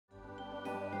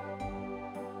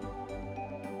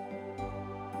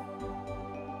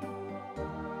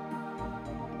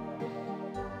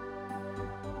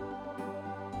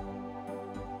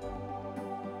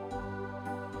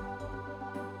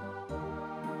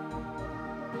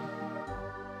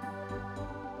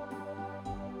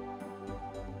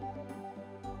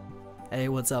Hey,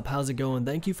 what's up? How's it going?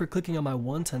 Thank you for clicking on my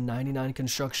 1 to 99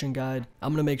 construction guide.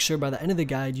 I'm going to make sure by the end of the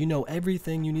guide you know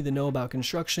everything you need to know about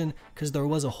construction, because there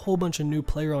was a whole bunch of new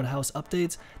player on house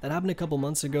updates that happened a couple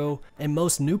months ago, and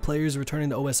most new players returning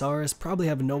to OSRS probably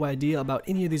have no idea about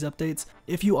any of these updates.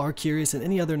 If you are curious in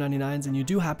any other 99s and you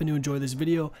do happen to enjoy this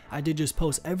video, I did just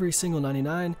post every single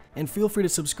 99, and feel free to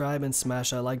subscribe and smash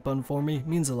that like button for me, it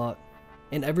means a lot.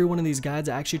 In every one of these guides,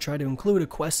 I actually try to include a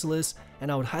quest list, and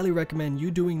I would highly recommend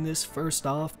you doing this first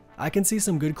off. I can see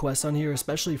some good quests on here,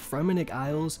 especially Fremenic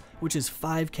Isles, which is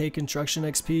 5k construction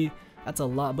XP. That's a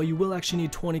lot, but you will actually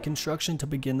need 20 construction to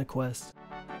begin the quest.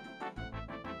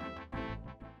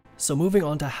 So moving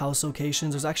on to house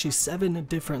locations, there's actually 7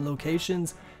 different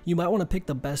locations. You might want to pick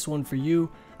the best one for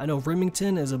you. I know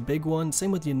Remington is a big one,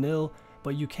 same with Yanil,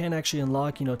 but you can actually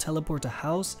unlock, teleport to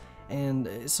house.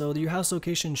 And so your house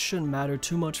location shouldn't matter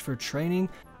too much for training.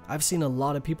 I've seen a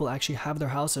lot of people actually have their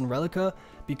house in Relica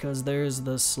because there's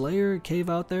the Slayer cave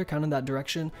out there, kind of that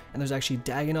direction, and there's actually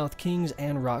Dagonoth Kings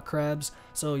and Rock Crabs.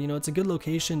 So, it's a good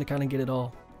location to kind of get it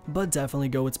all. But definitely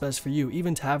go what's best for you.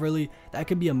 Even Taverley, that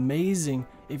could be amazing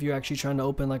if you're actually trying to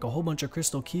open like a whole bunch of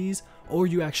crystal keys, or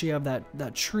you actually have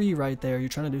that tree right there, you're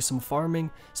trying to do some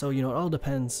farming. So, it all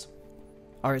depends.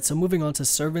 Alright, so moving on to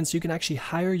servants, you can actually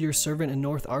hire your servant in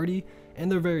North Arty,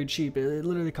 and they're very cheap. It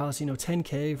literally costs,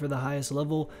 10k for the highest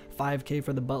level, 5k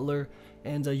for the butler,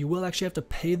 and you will actually have to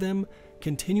pay them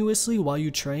continuously while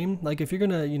you train. Like if you're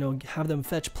gonna, have them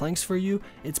fetch planks for you,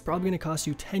 it's probably gonna cost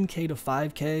you 10k to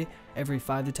 5k every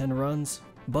 5 to 10 runs.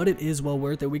 But it is well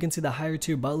worth it. We can see the higher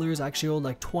tier butlers actually hold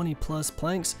like 20 plus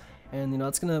planks, and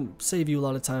it's gonna save you a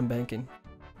lot of time banking.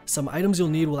 Some items you'll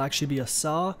need will actually be a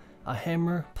saw, a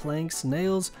hammer, planks,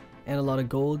 nails, and a lot of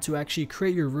gold to actually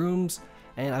create your rooms.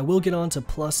 And I will get on to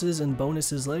pluses and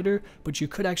bonuses later, but you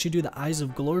could actually do the Eyes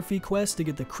of Glorphy quest to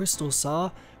get the crystal saw,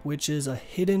 which is a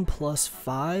hidden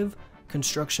 +5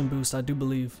 construction boost, I do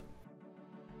believe.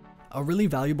 A really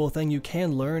valuable thing you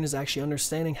can learn is actually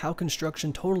understanding how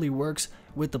construction totally works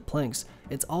with the planks.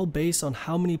 It's all based on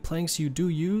how many planks you do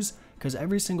use, because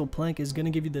every single plank is going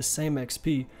to give you the same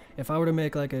XP. If I were to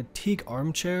make like a teak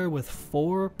armchair with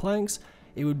 4 planks,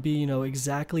 it would be,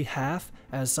 exactly half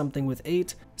as something with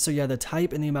 8. So yeah, the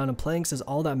type and the amount of planks is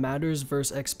all that matters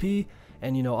versus XP,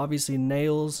 and obviously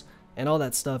nails and all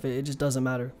that stuff, it just doesn't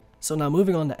matter. So now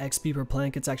moving on to XP per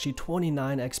plank, it's actually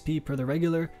 29 XP per the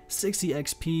regular, 60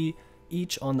 XP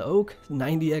each on the oak,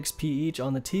 90 XP each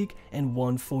on the teak, and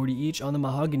 140 each on the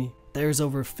mahogany. There's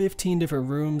over 15 different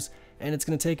rooms, and it's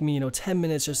going to take me 10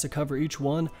 minutes just to cover each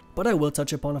one, but I will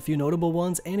touch upon a few notable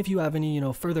ones. And if you have any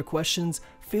further questions,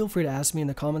 feel free to ask me in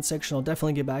the comment section. I'll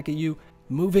definitely get back at you.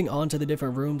 Moving on to the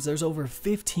different rooms, there's over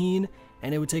 15,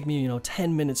 and it would take me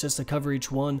 10 minutes just to cover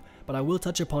each one, but I will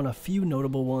touch upon a few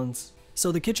notable ones.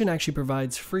 So the kitchen actually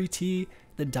provides free tea.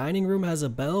 The dining room has a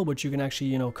bell which you can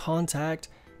actually contact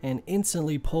and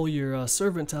instantly pull your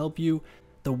servant to help you.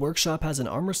 The workshop has an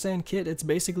armor stand kit. It's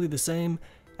basically the same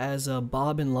as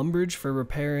Bob and Lumbridge for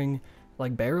repairing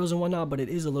like barrels and whatnot, but it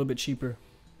is a little bit cheaper.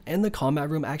 And the combat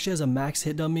room actually has a max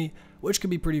hit dummy, which could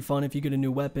be pretty fun if you get a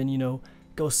new weapon,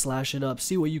 go slash it up,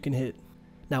 see what you can hit.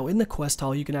 Now in the quest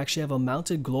hall, you can actually have a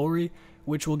mounted glory,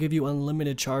 which will give you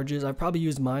unlimited charges. I've probably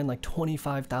used mine like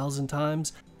 25,000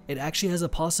 times. It actually has a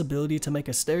possibility to make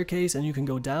a staircase, and you can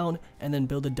go down and then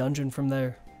build a dungeon from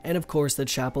there. And of course, the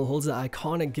chapel holds the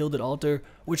iconic gilded altar,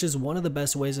 which is one of the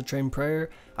best ways to train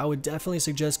prayer. I would definitely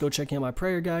suggest go checking out my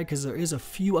prayer guide, because there is a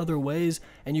few other ways,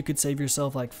 and you could save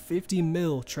yourself like 50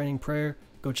 mil training prayer.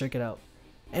 Go check it out.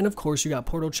 And of course, you got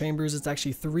portal chambers. It's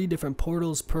actually 3 different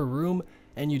portals per room,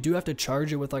 and you do have to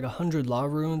charge it with like 100 law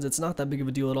runes. It's not that big of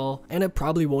a deal at all, and it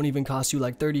probably won't even cost you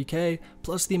like 30k,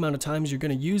 plus the amount of times you're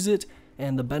going to use it,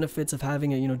 and the benefits of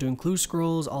having it, doing clue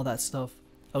scrolls, all that stuff.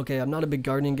 Okay, I'm not a big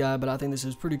gardening guy, but I think this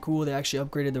is pretty cool. They actually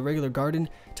upgraded the regular garden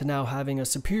to now having a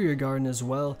superior garden as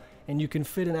well. And you can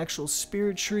fit an actual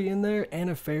spirit tree in there, and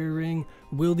a fairy ring,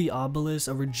 will the obelisk,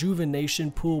 a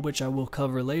rejuvenation pool, which I will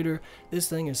cover later. This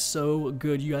thing is so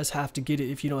good. You guys have to get it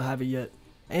if you don't have it yet.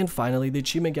 And finally, the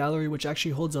achievement gallery, which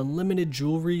actually holds unlimited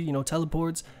jewelry,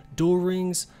 teleports, duel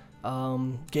rings,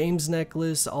 games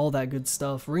necklace, all that good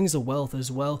stuff, rings of wealth as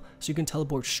well, so you can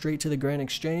teleport straight to the grand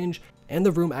exchange. And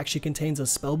the room actually contains a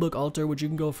spellbook altar, which you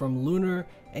can go from lunar,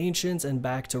 ancients, and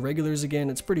back to regulars again.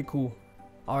 It's pretty cool.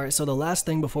 Alright, so the last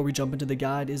thing before we jump into the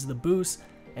guide is the boost,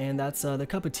 and that's the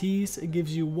cup of teas. It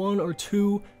gives you 1 or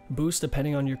 2 boosts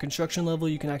depending on your construction level.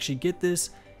 You can actually get this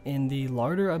in the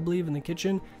larder, I believe, in the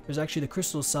kitchen. There's actually the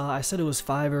crystal saw. I said it was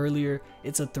 5 earlier.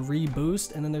 It's a 3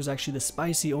 boost. And then there's actually the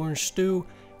spicy orange stew,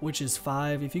 which is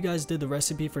 5. If you guys did the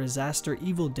recipe for disaster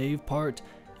evil Dave part,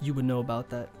 you would know about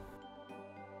that.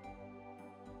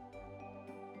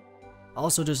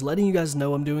 Also, just letting you guys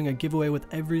know I'm doing a giveaway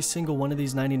with every single one of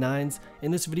these 99s. In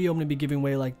this video, I'm going to be giving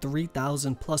away like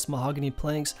 3,000 plus mahogany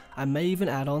planks. I may even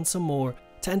add on some more.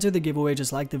 To enter the giveaway,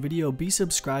 just like the video, be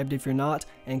subscribed if you're not,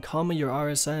 and comment your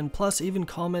RSN, plus even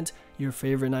comment your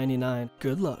favorite 99.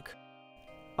 Good luck.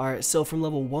 Alright, so from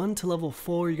level 1 to level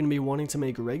 4, you're going to be wanting to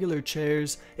make regular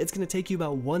chairs. It's going to take you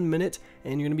about 1 minute,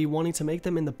 and you're going to be wanting to make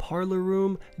them in the parlor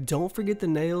room. Don't forget the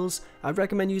nails. I'd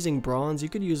recommend using bronze. You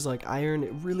could use like iron,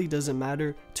 it really doesn't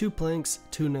matter. 2 planks,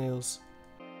 2 nails.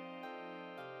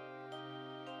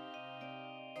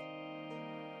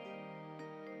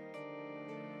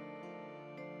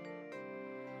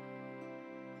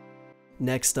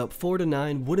 Next up, 4 to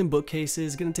 9 wooden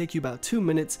bookcases, gonna take you about 2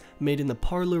 minutes, made in the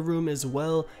parlor room as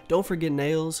well. Don't forget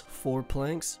nails, 4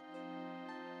 planks.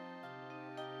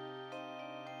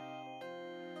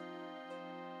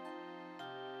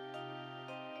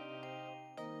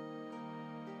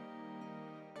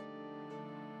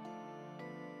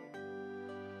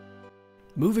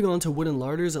 Moving on to wooden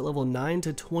larders at level 9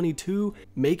 to 22,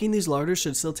 making these larders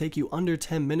should still take you under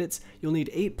 10 minutes. You'll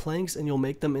need 8 planks and you'll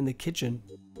make them in the kitchen.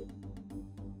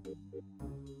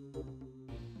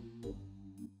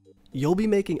 You'll be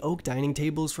making oak dining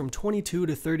tables from 22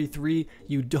 to 33,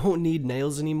 you don't need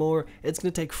nails anymore, it's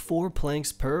going to take 4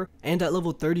 planks per, and at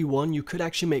level 31 you could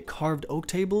actually make carved oak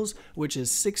tables, which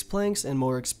is 6 planks and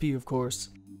more XP of course.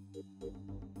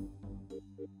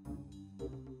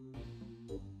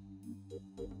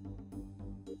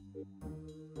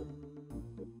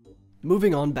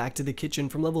 Moving on back to the kitchen,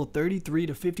 from level 33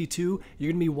 to 52,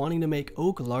 you're going to be wanting to make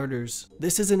oak larders.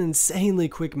 This is an insanely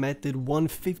quick method,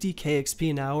 150k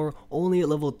XP an hour, only at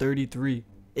level 33.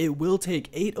 It will take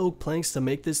 8 oak planks to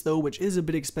make this though, which is a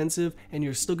bit expensive, and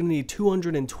you're still going to need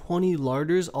 220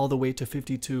 larders all the way to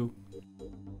 52.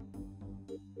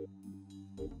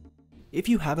 If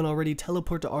you haven't already,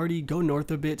 teleport to Artie, go north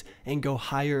a bit, and go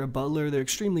hire a butler. They're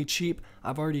extremely cheap,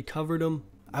 I've already covered them.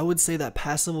 I would say that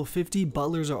past level 50,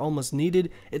 butlers are almost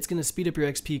needed. It's going to speed up your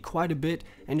XP quite a bit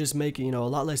and just make it, a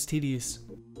lot less tedious.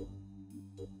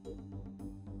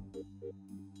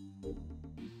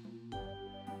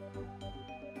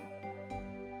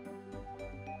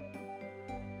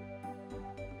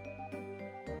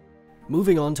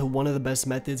 Moving on to one of the best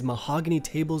methods, mahogany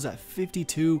tables at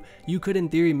 52. You could in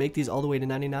theory make these all the way to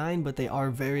 99, but they are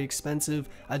very expensive.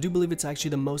 I do believe it's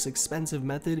actually the most expensive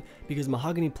method because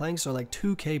mahogany planks are like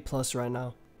 2k plus right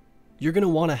now. You're going to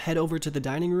want to head over to the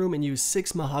dining room and use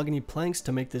 6 mahogany planks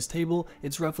to make this table.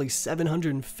 It's roughly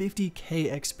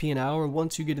 750k XP an hour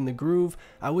once you get in the groove.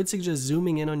 I would suggest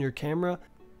zooming in on your camera.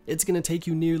 It's going to take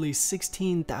you nearly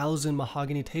 16,000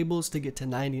 mahogany tables to get to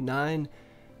 99.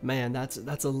 Man, that's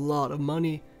a lot of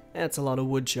money. That's a lot of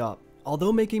wood chop.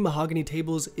 Although making mahogany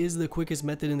tables is the quickest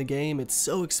method in the game, it's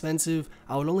so expensive.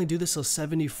 I would only do this till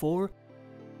 74.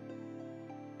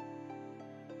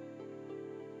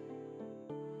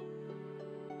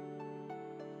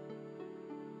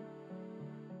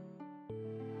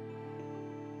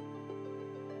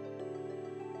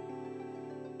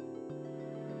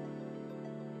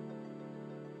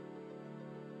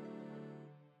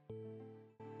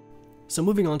 So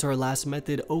moving on to our last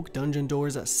method, oak dungeon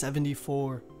doors at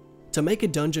 74. To make a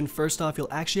dungeon, first off,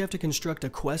 you'll actually have to construct a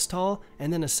quest hall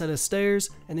and then a set of stairs,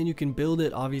 and then you can build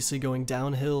it obviously going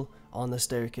downhill on the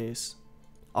staircase.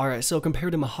 Alright, so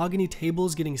compared to mahogany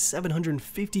tables getting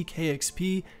 750k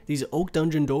XP, these oak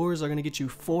dungeon doors are going to get you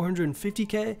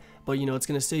 450k, but it's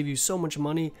going to save you so much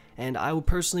money, and I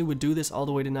personally would do this all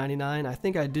the way to 99. I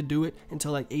think I did do it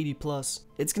until like 80 plus.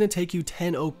 It's going to take you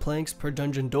 10 oak planks per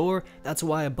dungeon door. That's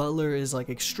why a butler is like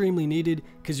extremely needed,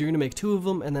 because you're going to make 2 of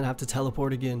them and then have to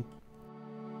teleport again.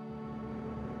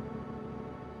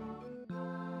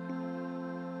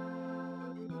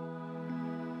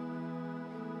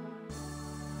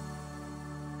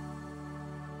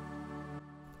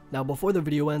 Now before the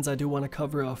video ends, I do want to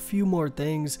cover a few more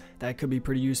things that could be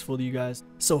pretty useful to you guys.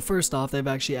 So first off, they've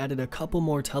actually added a couple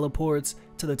more teleports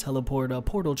to the teleport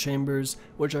portal chambers,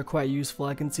 which are quite useful.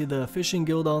 I can see the fishing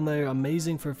guild on there,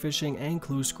 amazing for fishing and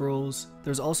clue scrolls.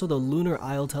 There's also the lunar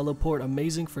isle teleport,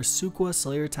 amazing for Suqua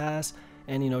Slayer tasks,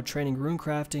 and training rune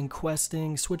crafting,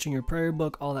 questing, switching your prayer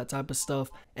book, all that type of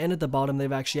stuff. And at the bottom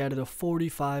they've actually added a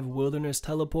 45 wilderness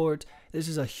teleport. This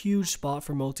is a huge spot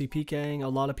for multi-PKing. A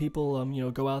lot of people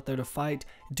go out there to fight,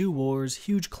 do wars,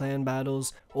 huge clan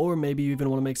battles, or maybe you even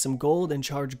want to make some gold and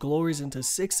charge glories into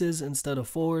 6s instead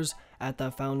of 4s at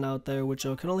that fountain out there, which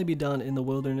can only be done in the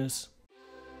wilderness.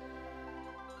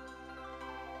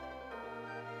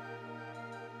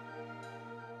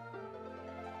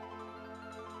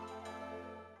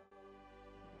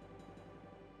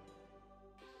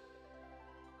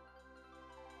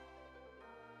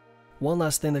 One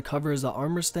last thing to cover is the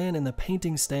armor stand and the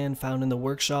painting stand found in the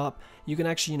workshop. You can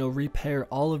actually, repair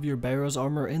all of your Barrow's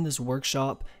armor in this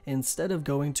workshop instead of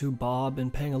going to Bob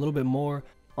and paying a little bit more.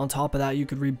 On top of that, you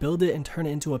could rebuild it and turn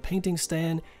it into a painting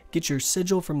stand, get your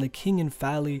sigil from the King and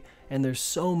Fally, and there's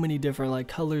so many different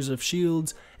colors of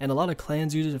shields, and a lot of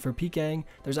clans use it for PKing.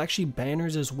 There's actually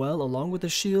banners as well along with the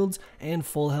shields, and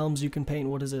full helms. You can paint,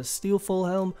 what is it, a steel full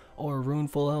helm or a rune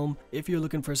full helm. If you're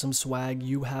looking for some swag,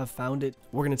 you have found it.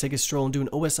 We're going to take a stroll and do an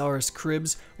OSRS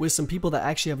cribs with some people that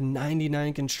actually have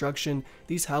 99 construction.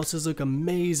 These houses look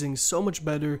amazing, so much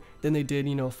better than they did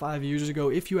 5 years ago.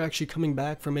 If you're actually coming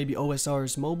back from maybe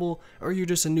OSRS mobile, or you're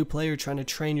just a new player trying to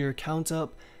train your account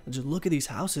up, just look at these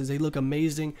houses. They look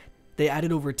amazing. They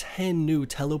added over 10 new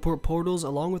teleport portals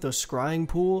along with a scrying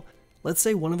pool. Let's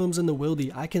say one of them's in the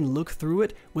wildy. I can look through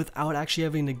it without actually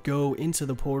having to go into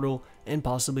the portal and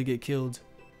possibly get killed.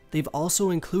 They've also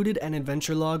included an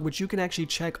adventure log, which you can actually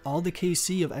check all the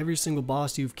KC of every single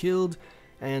boss you've killed,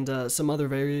 and some other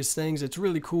various things. It's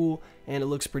really cool and it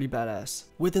looks pretty badass.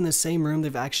 Within the same room,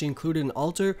 they've actually included an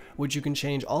altar which you can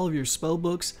change all of your spell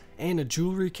books, and a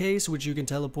jewelry case which you can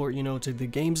teleport to the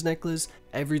games necklace.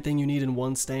 Everything you need in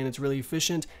one stand. It's really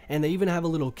efficient. And they even have a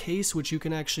little case which you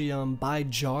can actually buy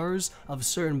jars of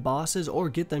certain bosses or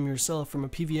get them yourself from a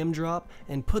PVM drop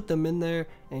and put them in there,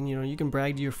 and you can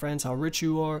brag to your friends how rich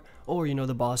you are, or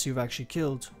the boss you've actually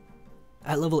killed.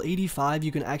 At level 85,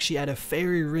 you can actually add a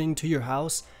fairy ring to your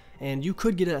house, and you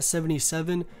could get it at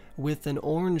 77 with an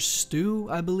orange stew,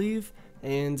 I believe,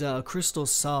 and a crystal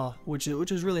saw, which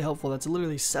is really helpful. That's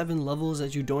literally 7 levels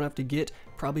that you don't have to get,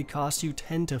 probably cost you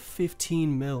 10 to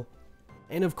 15 mil.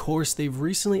 And of course, they've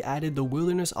recently added the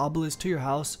wilderness obelisk to your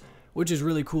house, which is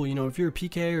really cool. If you're a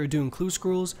PK or doing clue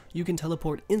scrolls, you can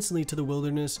teleport instantly to the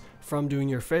wilderness from doing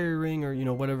your fairy ring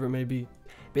or whatever it may be.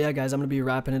 But yeah guys, I'm going to be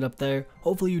wrapping it up there.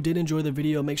 Hopefully you did enjoy the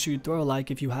video. Make sure you throw a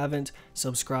like if you haven't.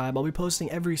 Subscribe. I'll be posting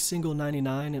every single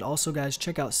 99. And also guys,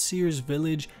 check out Seerz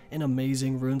Village, an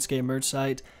amazing RuneScape merch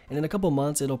site. And in a couple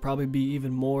months, it'll probably be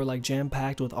even more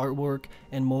jam-packed with artwork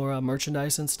and more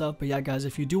merchandise and stuff. But yeah guys,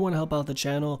 if you do want to help out the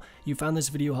channel, you found this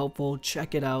video helpful,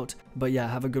 check it out. But yeah,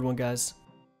 have a good one guys.